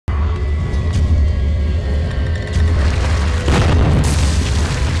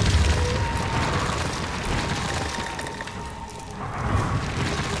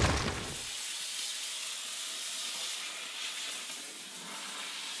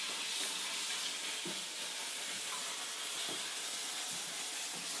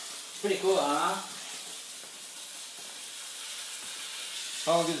Pretty cool, huh?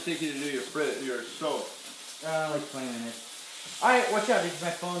 How long does it take you to do your soap? Like 20 minutes. Alright, watch out, because my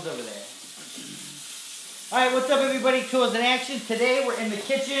phone's over there. Alright, what's up everybody? Tools in Action. Today we're in the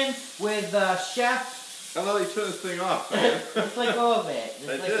kitchen with Chef. How about you turn this thing off, man? Just let go of it. Just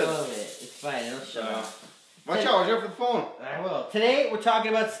let did. go of it. It's fine, it'll shut off. Watch out for the phone. I will. Today we're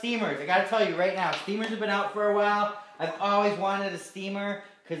talking about steamers. I gotta tell you right now, steamers have been out for a while. I've always wanted a steamer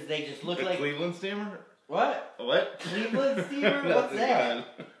because they just look like... Cleveland steamer? What? What? Cleveland steamer? What's that?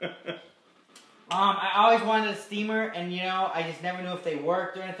 I always wanted a steamer, and you know, I just never knew if they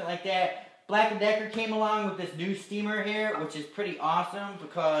worked or anything like that. Black & Decker came along with this new steamer here, which is pretty awesome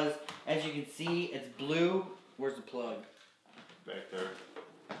because, as you can see, it's blue. Where's the plug? Back there.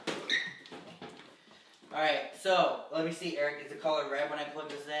 Alright, so, let me see, Eric, is the color red when I plug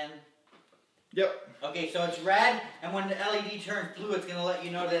this in? Yep. Okay, so it's red, and when the LED turns blue, it's going to let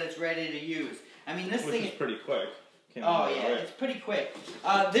you know that it's ready to use. I mean, this thing is pretty quick. Oh yeah, it's pretty quick.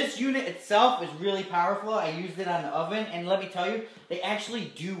 This unit itself is really powerful. I used it on the oven, and let me tell you, they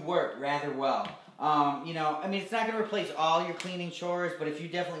actually do work rather well. You know, I mean, it's not going to replace all your cleaning chores, but if you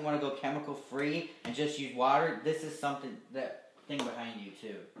definitely want to go chemical free and just use water, this is something, that thing behind you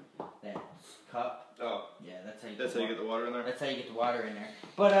too, that cup. Oh. Yeah, that's how you. That's how you get the water in there. That's how you get the water in there.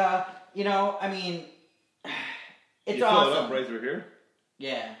 But you know, I mean, it's you awesome. Fill it up right through here.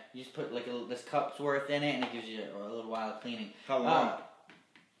 Yeah, you just put like this cup's worth in it, and it gives you a little while of cleaning. How long?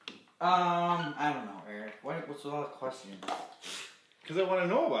 I don't know, Eric. What's all the questions? Because I want to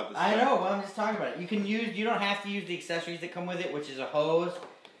know about this. I know. Well, I'm just talking about it. You don't have to use the accessories that come with it, which is a hose,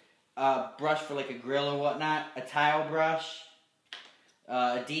 a brush for like a grill or whatnot, a tile brush,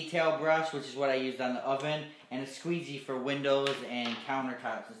 a detail brush, which is what I used on the oven, and a squeegee for windows and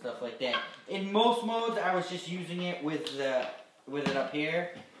countertops and stuff like that. In most modes, I was just using it with it up here,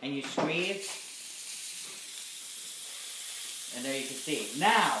 and you squeeze, and there you can see.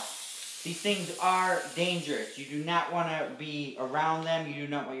 Now, these things are dangerous. You do not want to be around them. You do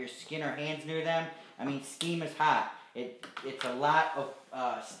not want your skin or hands near them. I mean, steam is hot. It's a lot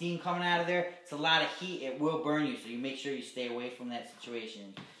of steam coming out of there. It's a lot of heat. It will burn you, so you make sure you stay away from that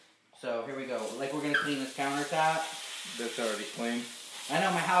situation. So here we go. Like, we're going to clean this countertop. That's already clean. I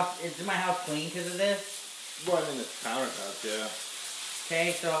know is my house clean because of this? Well, I mean, it's countertops, yeah.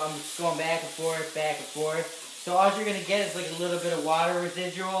 Okay, so I'm just going back and forth, back and forth. So all you're going to get is like a little bit of water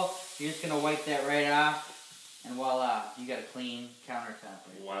residual. You're just going to wipe that right off. And voila, you got a clean countertop.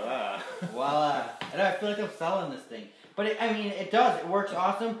 Right voila. Voila. I feel like I'm selling this thing. But I mean, it does. It works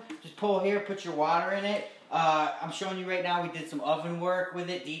awesome. Just pull here, put your water in it. I'm showing you right now, we did some oven work with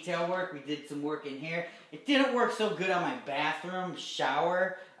it, detail work. We did some work in here. It didn't work so good on my bathroom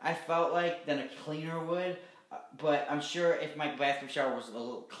shower, I felt like, than a cleaner would. But I'm sure if my bathroom shower was a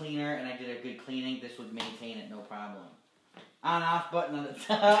little cleaner and I did a good cleaning, this would maintain it no problem. On-off button on the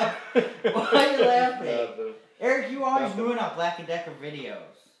top. Why are you laughing? Eric, you always ruin our Black & Decker videos.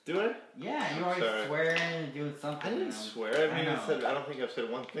 Do I? Yeah, you always swearing and doing something. I didn't swear. I don't think I've said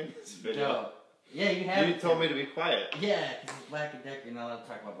one thing in this video. No. Yeah, you have. You told me to be quiet. Yeah, because it's Black & Decker. You're not allowed to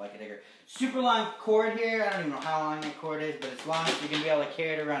talk about Black & Decker. Super long cord here. I don't even know how long that cord is, but it's long, so you're going to be able to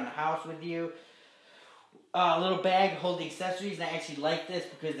carry it around the house with you. A little bag to hold the accessories, and I actually like this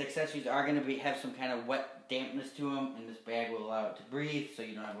because the accessories are going to have some kind of wet dampness to them, and this bag will allow it to breathe, so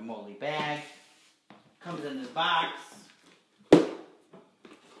you don't have a moldy bag. Comes in this box.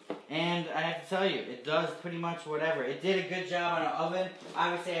 And I have to tell you, it does pretty much whatever. It did a good job on an oven.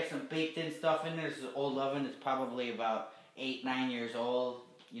 Obviously, I have some baked-in stuff in there. This is an old oven. It's probably about 8-9 years old,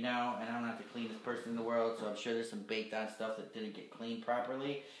 you know, and I'm not the cleanest person in the world, so I'm sure there's some baked-on stuff that didn't get cleaned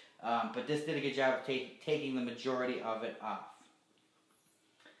properly. But this did a good job of taking the majority of it off.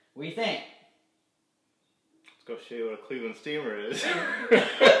 What do you think? Let's go show you what a Cleveland steamer is.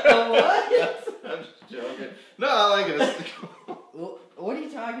 What? I'm just joking. No, I like it. What are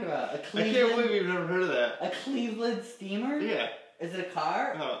you talking about? A Cleveland? I can't believe you've never heard of that. A Cleveland steamer? Yeah. Is it a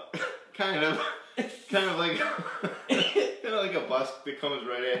car? Kind of. Kind of like, like a bus that comes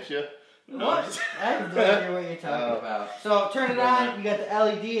right at you. What? I have no idea what you're talking about. So turn it on. You got the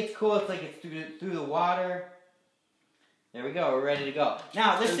LED. It's cool. It's like it's through the water. There we go. We're ready to go.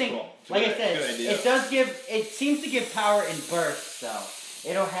 Now this thing, cool. like I said, it seems to give power in bursts though.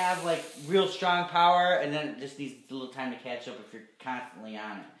 It'll have like real strong power, and then it just needs a little time to catch up if you're constantly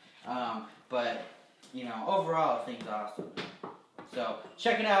on it. But you know, overall, the thing's awesome. So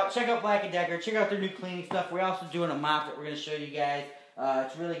check it out. Check out Black & Decker. Check out their new cleaning stuff. We're also doing a mop that we're going to show you guys.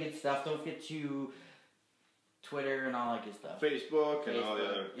 It's really good stuff. Don't forget to Twitter and all that good stuff. Facebook and all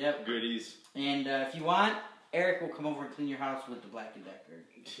the other goodies. And if you want, Eric will come over and clean your house with the Black & Decker.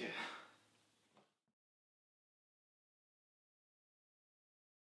 Yeah.